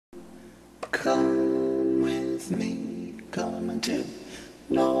Come with me, coming to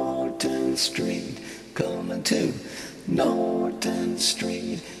Norton Street, coming to Norton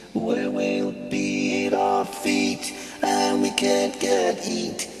Street, where we'll be at our feet, and we can't get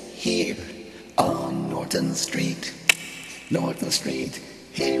eat here on Norton Street. Norton Street,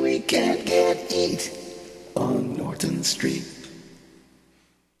 here we can't get eat on Norton Street.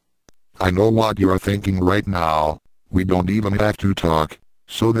 I know what you're thinking right now. We don't even have to talk.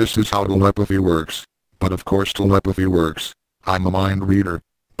 So this is how telepathy works. But of course telepathy works. I'm a mind reader.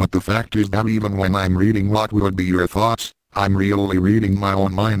 But the fact is that even when I'm reading what would be your thoughts, I'm really reading my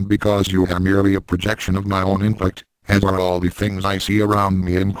own mind because you are merely a projection of my own intellect, as are all the things I see around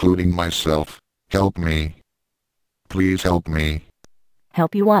me including myself. Help me. Please help me.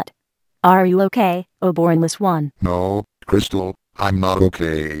 Help you what? Are you okay, oh bornless one? No, Crystal, I'm not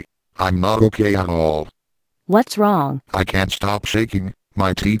okay. I'm not okay at all. What's wrong? I can't stop shaking.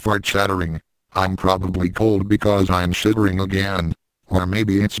 My teeth are chattering. I'm probably cold because I'm shivering again. Or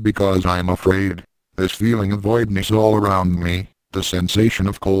maybe it's because I'm afraid. This feeling of voidness all around me, the sensation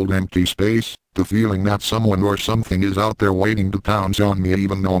of cold empty space, the feeling that someone or something is out there waiting to pounce on me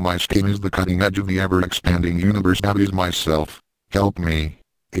even though my skin is the cutting edge of the ever-expanding universe that is myself. Help me.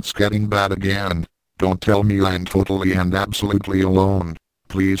 It's getting bad again. Don't tell me I'm totally and absolutely alone.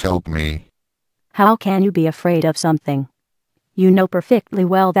 Please help me. How can you be afraid of something? You know perfectly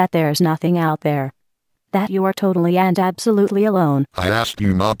well that there's nothing out there. That you are totally and absolutely alone. I asked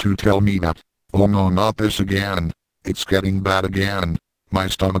you not to tell me that. Oh no, not this again. It's getting bad again. My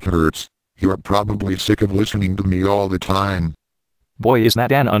stomach hurts. You're probably sick of listening to me all the time. Boy, is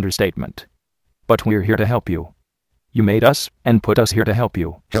that an understatement. But we're here to help you. You made us, and put us here to help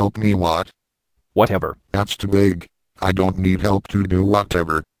you. Help me what? Whatever. That's too vague. I don't need help to do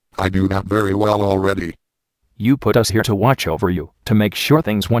whatever. I do that very well already. You put us here to watch over you, to make sure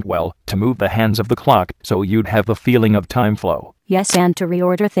things went well, to move the hands of the clock so you'd have the feeling of time flow. Yes, and to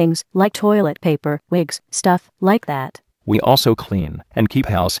reorder things like toilet paper, wigs, stuff like that. We also clean and keep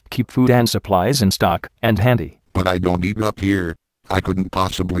house, keep food and supplies in stock and handy. But I don't eat up here. I couldn't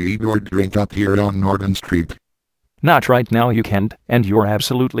possibly eat or drink up here on Norton Street. Not right now you can't, and you're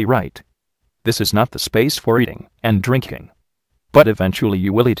absolutely right. This is not the space for eating and drinking. But eventually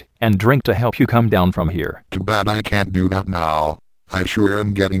you will eat and drink to help you come down from here. Too bad I can't do that now. I sure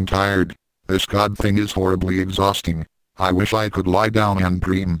am getting tired. This god thing is horribly exhausting. I wish I could lie down and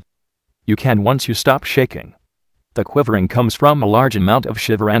dream. You can once you stop shaking. The quivering comes from a large amount of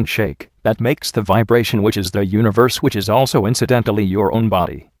shiver and shake that makes the vibration, which is the universe, which is also incidentally your own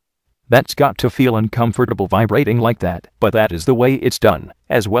body. That's got to feel uncomfortable vibrating like that, but that is the way it's done,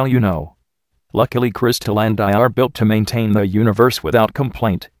 as well you know. Luckily Crystal and I are built to maintain the universe without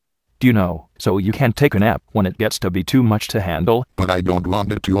complaint. Do you know, so you can take a nap when it gets to be too much to handle. But I don't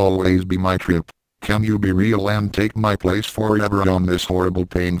want it to always be my trip. Can you be real and take my place forever on this horrible,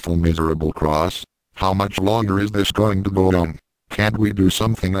 painful, miserable cross? How much longer is this going to go on? Can't we do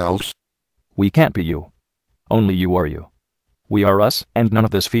something else? We can't be you. Only you are you. We are us, and none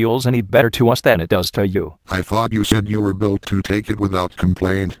of this feels any better to us than it does to you. I thought you said you were built to take it without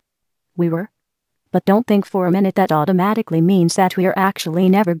complaint. We were. But don't think for a minute that automatically means that we're actually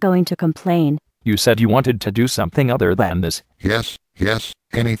never going to complain. You said you wanted to do something other than this. Yes,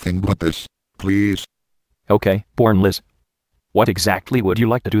 anything but this. Please. Okay, Bornless. What exactly would you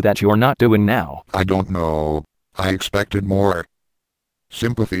like to do that you're not doing now? I don't know. I expected more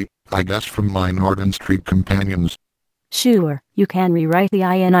sympathy, I guess, from my Norton Street companions. Sure, you can rewrite the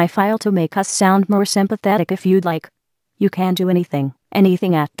INI file to make us sound more sympathetic if you'd like. You can do anything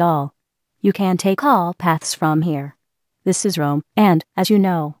at all. You can take all paths from here. This is Rome, and, as you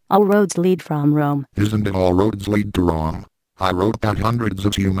know, all roads lead from Rome. Isn't it all roads lead to Rome? I wrote that hundreds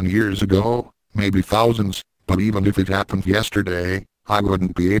of human years ago, maybe thousands, but even if it happened yesterday, I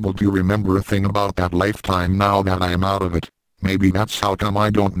wouldn't be able to remember a thing about that lifetime now that I'm out of it. Maybe that's how come I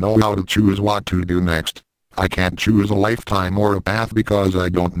don't know how to choose what to do next. I can't choose a lifetime or a path because I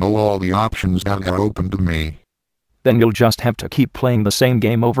don't know all the options that are open to me. Then you'll just have to keep playing the same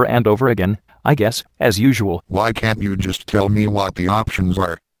game over and over again, I guess, as usual. Why can't you just tell me what the options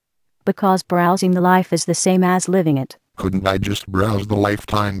are? Because browsing the life is the same as living it. Couldn't I just browse the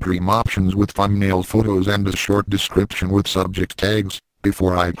lifetime dream options with thumbnail photos and a short description with subject tags,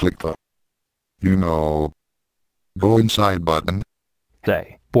 before I click the, go inside button?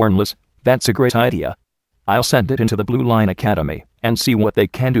 Hey, Bornless, that's a great idea. I'll send it into the Blue Line Academy, and see what they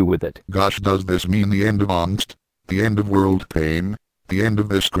can do with it. Gosh, does this mean the end of angst? The end of world pain? The end of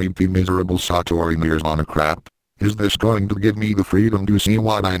this creepy, miserable Satori Nirvana crap? Is this going to give me the freedom to see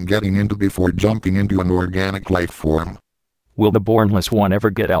what I'm getting into before jumping into an organic life form? Will the bornless one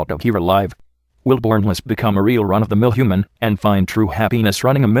ever get out of here alive? Will bornless become a real run-of-the-mill human and find true happiness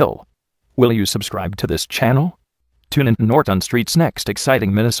running a mill? Will you subscribe to this channel? Tune in to Norton Street's next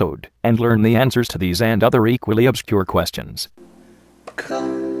exciting minisode and learn the answers to these and other equally obscure questions.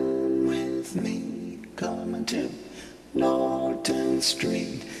 Come with me, coming to Norton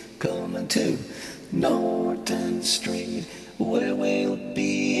Street, coming to Norton Street, where we'll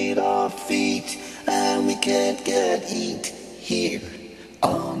be at our feet, and we can't get eat here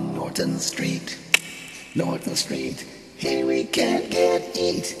on Norton Street. Norton Street, here we can't get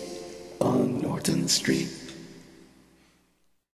eat on Norton Street.